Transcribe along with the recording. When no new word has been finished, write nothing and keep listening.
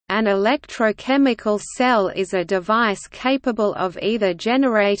An electrochemical cell is a device capable of either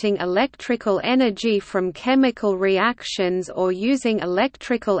generating electrical energy from chemical reactions or using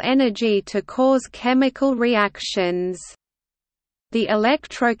electrical energy to cause chemical reactions. The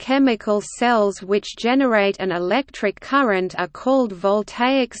electrochemical cells which generate an electric current are called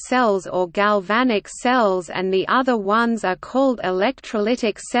voltaic cells or galvanic cells, and the other ones are called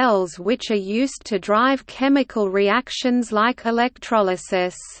electrolytic cells, which are used to drive chemical reactions like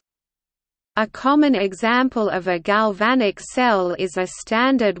electrolysis. A common example of a galvanic cell is a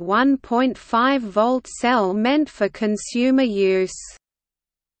standard 1.5-volt cell meant for consumer use.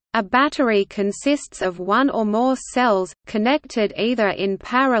 A battery consists of one or more cells, connected either in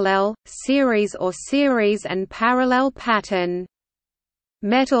parallel, series or series and parallel pattern.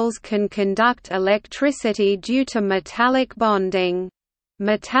 Metals can conduct electricity due to metallic bonding.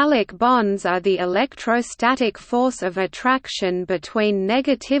 Metallic bonds are the electrostatic force of attraction between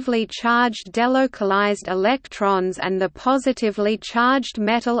negatively charged delocalized electrons and the positively charged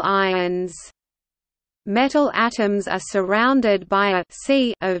metal ions. Metal atoms are surrounded by a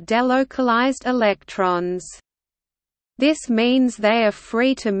sea of delocalized electrons. This means they are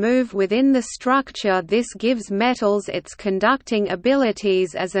free to move within the structure. This gives metals its conducting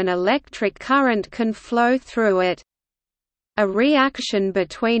abilities as an electric current can flow through it. A reaction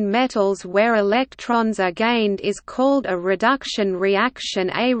between metals where electrons are gained is called a reduction reaction.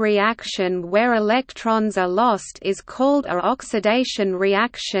 A reaction where electrons are lost is called an oxidation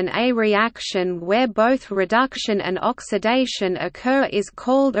reaction. A reaction where both reduction and oxidation occur is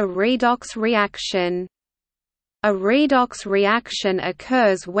called a redox reaction. A redox reaction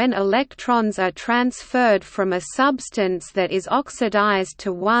occurs when electrons are transferred from a substance that is oxidized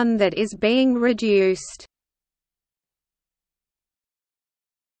to one that is being reduced.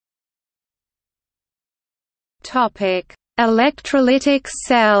 Electrolytic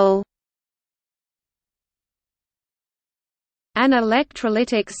cell. An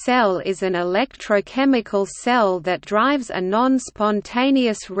electrolytic cell is an electrochemical cell that drives a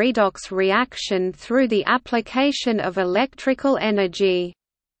non-spontaneous redox reaction through the application of electrical energy.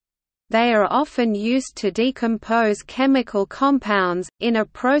 They are often used to decompose chemical compounds, in a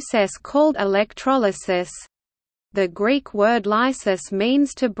process called electrolysis. The Greek word lysis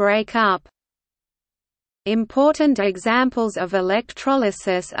means to break up. Important examples of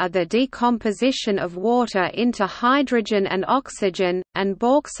electrolysis are the decomposition of water into hydrogen and oxygen, and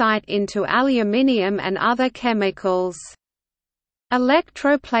bauxite into aluminium and other chemicals.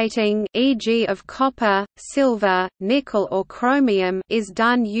 Electroplating, e.g. of copper, silver, nickel or chromium, is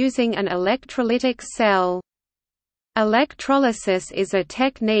done using an electrolytic cell. Electrolysis is a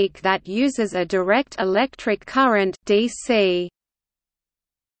technique that uses a direct electric current (DC).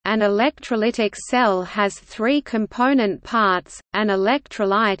 An electrolytic cell has three component parts, an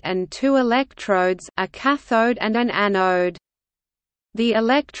electrolyte and two electrodes, a cathode and an anode. The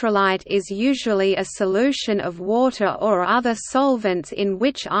electrolyte is usually a solution of water or other solvents in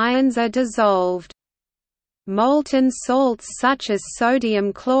which ions are dissolved. Molten salts such as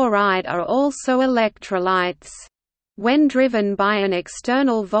sodium chloride are also electrolytes. When driven by an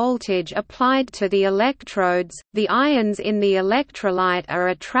external voltage applied to the electrodes, the ions in the electrolyte are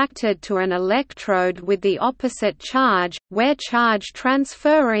attracted to an electrode with the opposite charge, where charge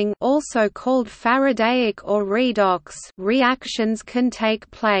transferring, also called Faradaic or redox, reactions can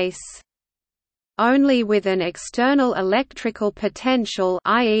take place. Only with an external electrical potential,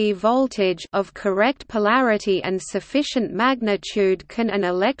 i.e. voltage, of correct polarity and sufficient magnitude can an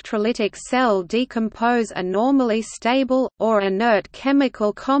electrolytic cell decompose a normally stable, or inert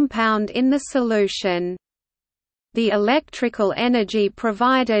chemical compound in the solution. The electrical energy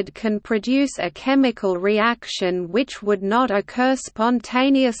provided can produce a chemical reaction which would not occur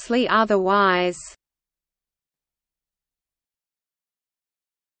spontaneously otherwise.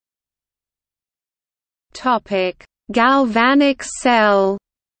 Galvanic cell.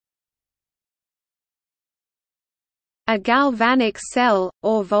 A galvanic cell,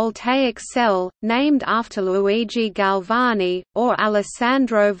 or voltaic cell, named after Luigi Galvani, or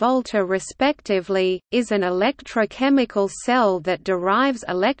Alessandro Volta respectively, is an electrochemical cell that derives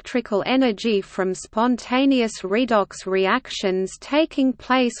electrical energy from spontaneous redox reactions taking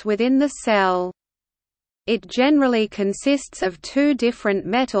place within the cell. It generally consists of two different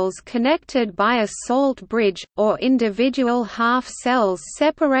metals connected by a salt bridge, or individual half cells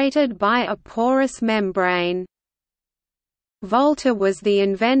separated by a porous membrane. Volta was the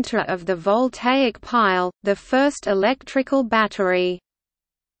inventor of the voltaic pile, the first electrical battery.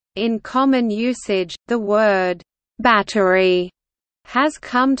 In common usage, the word «battery» has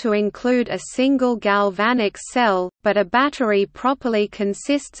come to include a single galvanic cell, but a battery properly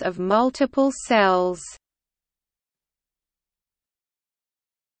consists of multiple cells.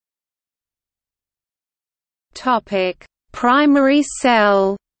 Primary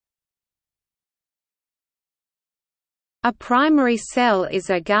cell. A primary cell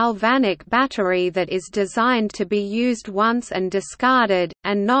is a galvanic battery that is designed to be used once and discarded,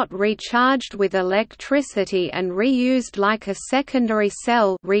 and not recharged with electricity and reused like a secondary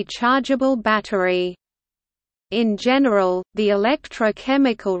cell rechargeable battery. In general, the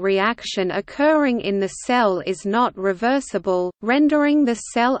electrochemical reaction occurring in the cell is not reversible, rendering the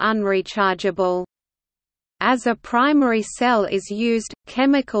cell unrechargeable. As a primary cell is used,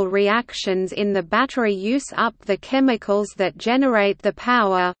 chemical reactions in the battery use up the chemicals that generate the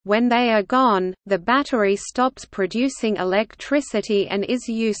power. When they are gone, the battery stops producing electricity and is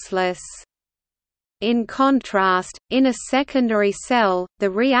useless. In contrast, in a secondary cell,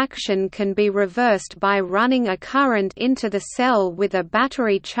 the reaction can be reversed by running a current into the cell with a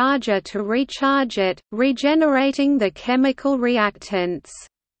battery charger to recharge it, regenerating the chemical reactants.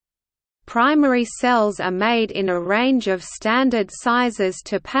 Primary cells are made in a range of standard sizes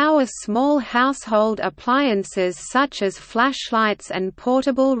to power small household appliances such as flashlights and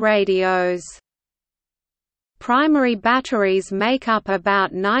portable radios. Primary batteries make up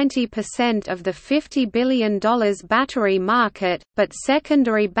about 90% of the $50 billion battery market, but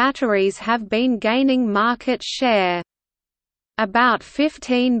secondary batteries have been gaining market share. About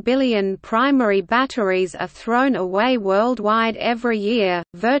 15 billion primary batteries are thrown away worldwide every year,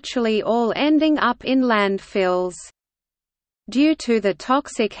 virtually all ending up in landfills. Due to the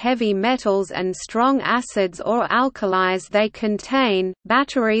toxic heavy metals and strong acids or alkalis they contain,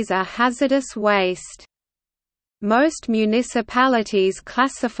 batteries are hazardous waste. Most municipalities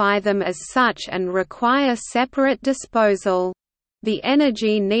classify them as such and require separate disposal. The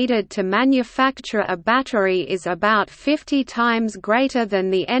energy needed to manufacture a battery is about 50 times greater than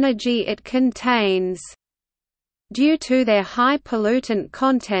the energy it contains. Due to their high pollutant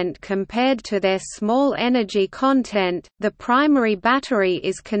content compared to their small energy content, the primary battery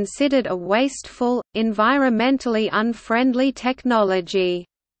is considered a wasteful, environmentally unfriendly technology.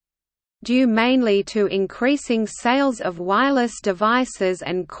 Due mainly to increasing sales of wireless devices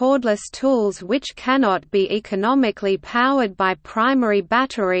and cordless tools which cannot be economically powered by primary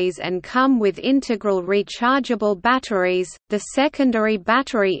batteries and come with integral rechargeable batteries, the secondary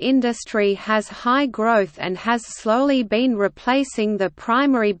battery industry has high growth and has slowly been replacing the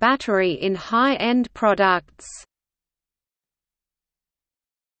primary battery in high-end products.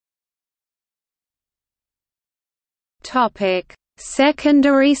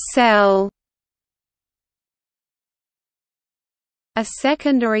 Secondary cell. A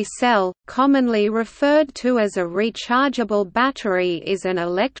secondary cell, commonly referred to as a rechargeable battery, is an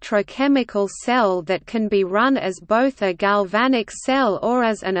electrochemical cell that can be run as both a galvanic cell or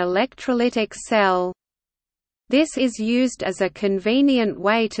as an electrolytic cell. This is used as a convenient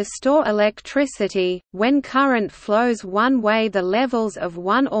way to store electricity. When current flows one way, the levels of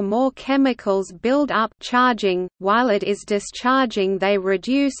one or more chemicals build up, charging, while it is discharging they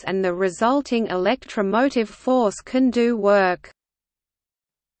reduce, and the resulting electromotive force can do work.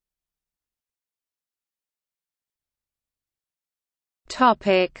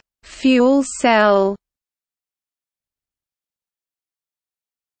 Topic: Fuel cell.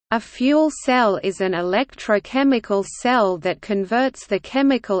 A fuel cell is an electrochemical cell that converts the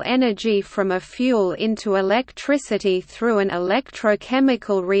chemical energy from a fuel into electricity through an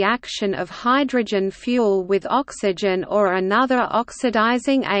electrochemical reaction of hydrogen fuel with oxygen or another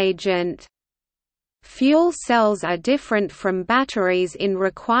oxidizing agent. Fuel cells are different from batteries in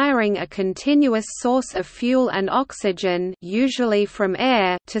requiring a continuous source of fuel and oxygen, usually from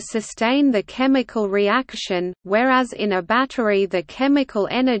air, to sustain the chemical reaction, whereas in a battery the chemical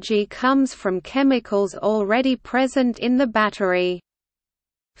energy comes from chemicals already present in the battery.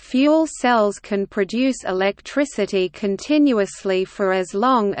 Fuel cells can produce electricity continuously for as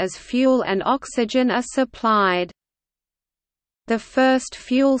long as fuel and oxygen are supplied. The first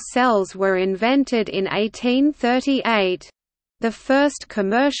fuel cells were invented in 1838. The first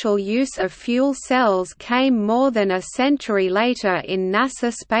commercial use of fuel cells came more than a century later in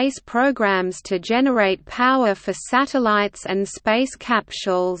NASA space programs to generate power for satellites and space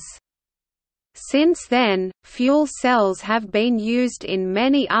capsules. Since then, fuel cells have been used in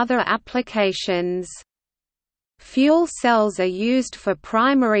many other applications. Fuel cells are used for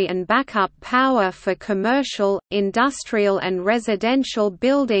primary and backup power for commercial, industrial and residential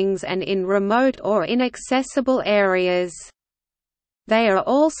buildings and in remote or inaccessible areas. They are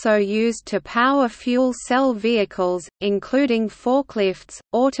also used to power fuel cell vehicles, including forklifts,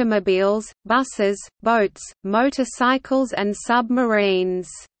 automobiles, buses, boats, motorcycles and submarines.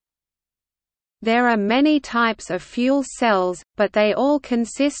 There are many types of fuel cells, but they all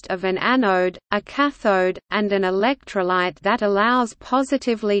consist of an anode, a cathode, and an electrolyte that allows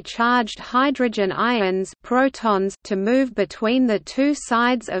positively charged hydrogen ions protons to move between the two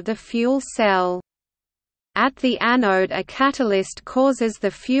sides of the fuel cell. At the anode, a catalyst causes the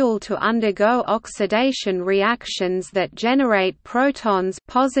fuel to undergo oxidation reactions that generate protons,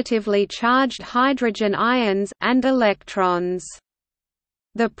 positively charged hydrogen ions, and electrons.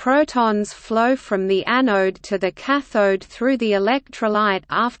 The protons flow from the anode to the cathode through the electrolyte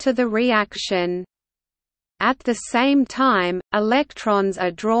after the reaction. At the same time, electrons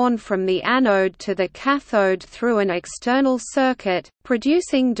are drawn from the anode to the cathode through an external circuit,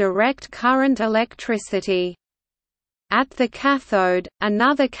 producing direct current electricity. At the cathode,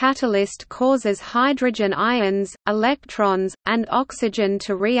 another catalyst causes hydrogen ions, electrons, and oxygen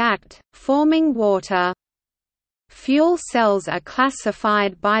to react, forming water. Fuel cells are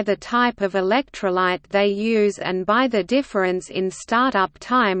classified by the type of electrolyte they use and by the difference in startup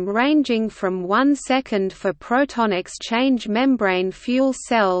time, ranging from 1 second for proton exchange membrane fuel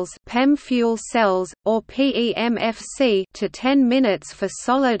cells (PEM fuel cells, or PEMFC) to 10 minutes for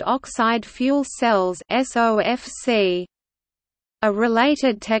solid oxide fuel cells (SOFC). A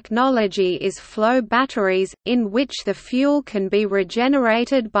related technology is flow batteries, in which the fuel can be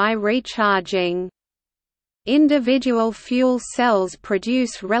regenerated by recharging. Individual fuel cells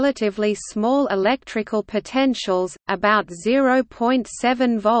produce relatively small electrical potentials, about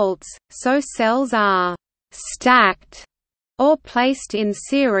 0.7 volts, so cells are «stacked» or placed in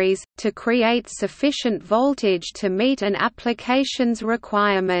series, to create sufficient voltage to meet an application's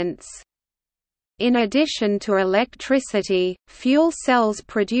requirements. In addition to electricity, fuel cells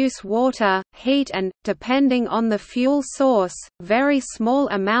produce water, heat and, depending on the fuel source, very small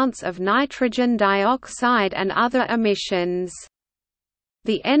amounts of nitrogen dioxide and other emissions.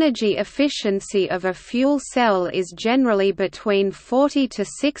 The energy efficiency of a fuel cell is generally between 40 to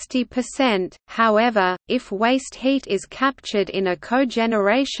 60%, however, if waste heat is captured in a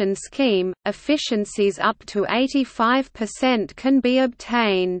cogeneration scheme, efficiencies up to 85% can be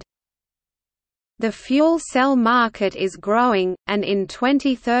obtained. The fuel cell market is growing, and in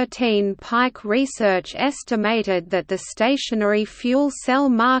 2013 Pike Research estimated that the stationary fuel cell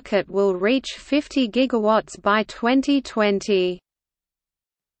market will reach 50 gigawatts by 2020.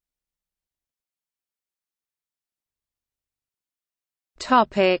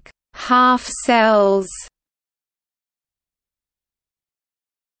 Topic: Half cells.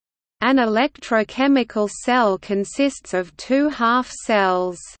 An electrochemical cell consists of two half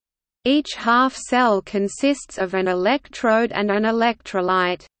cells. Each half cell consists of an electrode and an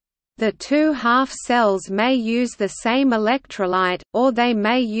electrolyte. The two half cells may use the same electrolyte, or they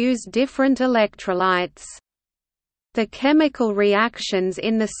may use different electrolytes. The chemical reactions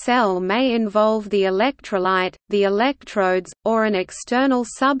in the cell may involve the electrolyte, the electrodes, or an external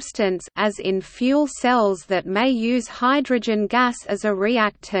substance, as in fuel cells that may use hydrogen gas as a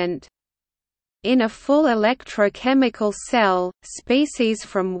reactant. In a full electrochemical cell, species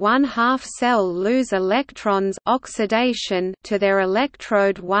from one half cell lose electrons oxidation to their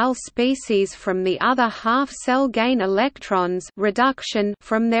electrode, while species from the other half cell gain electrons reduction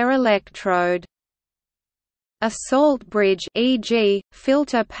from their electrode. A salt bridge, e.g.,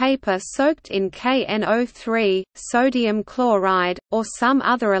 filter paper soaked in KNO3, sodium chloride, or some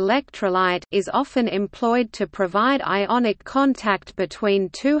other electrolyte, is often employed to provide ionic contact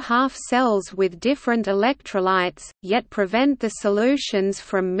between two half cells with different electrolytes, yet prevent the solutions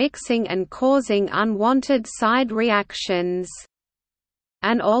from mixing and causing unwanted side reactions.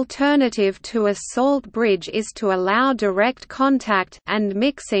 An alternative to a salt bridge is to allow direct contact and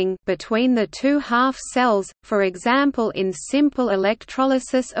mixing between the two half cells, for example in simple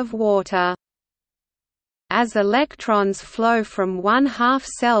electrolysis of water. As electrons flow from one half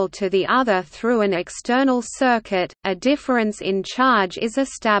cell to the other through an external circuit, a difference in charge is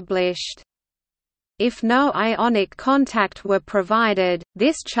established. If no ionic contact were provided,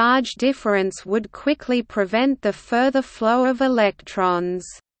 this charge difference would quickly prevent the further flow of electrons.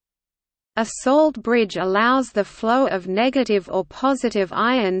 A salt bridge allows the flow of negative or positive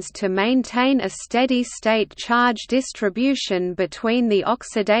ions to maintain a steady-state charge distribution between the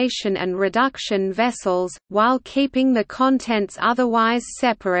oxidation and reduction vessels, while keeping the contents otherwise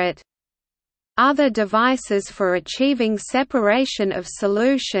separate. Other devices for achieving separation of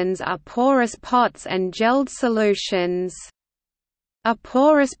solutions are porous pots and gelled solutions. A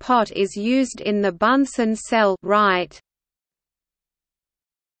porous pot is used in the Bunsen cell, right?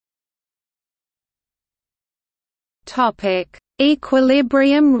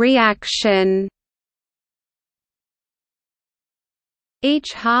 Equilibrium reaction.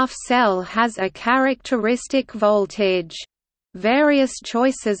 Each half cell has a characteristic voltage. Various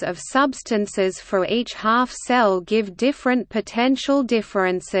choices of substances for each half cell give different potential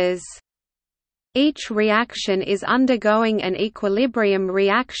differences. Each reaction is undergoing an equilibrium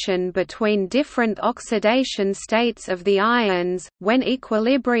reaction between different oxidation states of the ions. When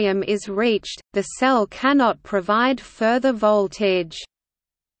equilibrium is reached, the cell cannot provide further voltage.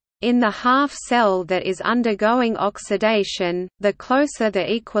 In the half cell that is undergoing oxidation, the closer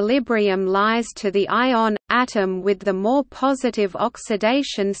the equilibrium lies to the ion atom with the more positive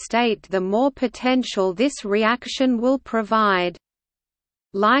oxidation state, the more potential this reaction will provide.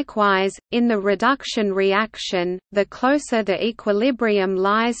 Likewise, in the reduction reaction, the closer the equilibrium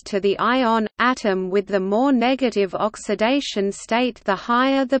lies to the ion atom with the more negative oxidation state, the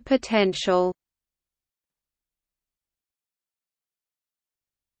higher the potential.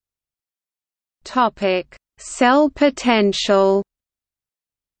 Topic: Cell potential.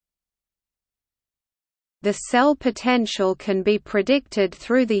 The cell potential can be predicted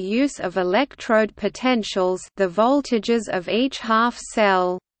through the use of electrode potentials, the voltages of each half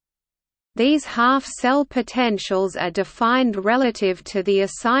cell. These half-cell potentials are defined relative to the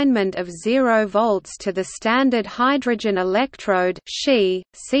assignment of 0 volts to the standard hydrogen electrode. See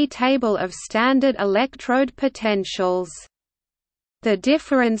Table of standard electrode potentials. The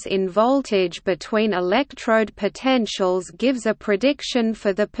difference in voltage between electrode potentials gives a prediction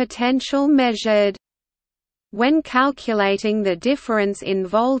for the potential measured. When calculating the difference in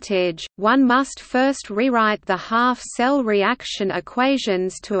voltage, one must first rewrite the half-cell reaction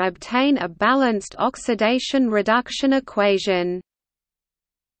equations to obtain a balanced oxidation-reduction equation.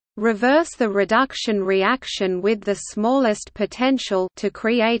 Reverse the reduction reaction with the smallest potential to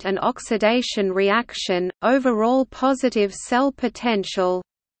create an oxidation reaction, overall positive cell potential.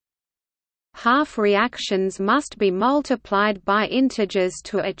 Half reactions must be multiplied by integers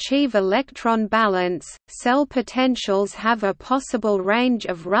to achieve electron balance. Cell potentials have a possible range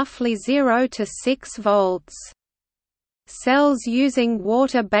of roughly 0 to 6 volts. Cells using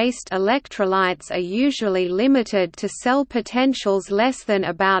water-based electrolytes are usually limited to cell potentials less than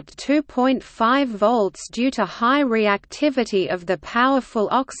about 2.5 volts due to high reactivity of the powerful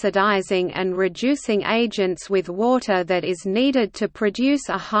oxidizing and reducing agents with water that is needed to produce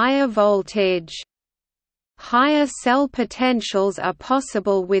a higher voltage. Higher cell potentials are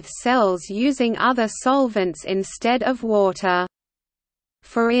possible with cells using other solvents instead of water.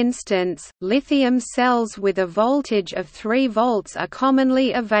 For instance, lithium cells with a voltage of 3 volts are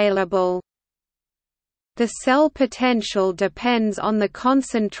commonly available. The cell potential depends on the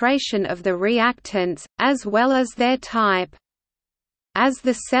concentration of the reactants, as well as their type. As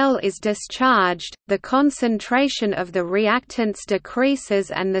the cell is discharged, the concentration of the reactants decreases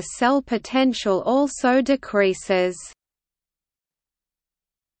and the cell potential also decreases.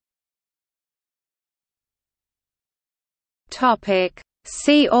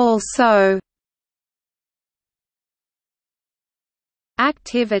 See also: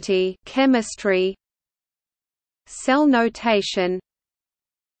 activity, chemistry, cell notation,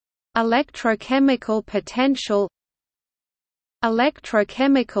 electrochemical potential,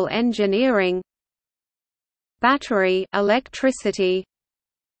 electrochemical engineering, battery electricity,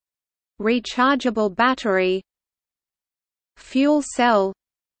 rechargeable battery, fuel cell,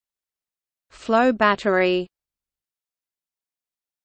 flow battery.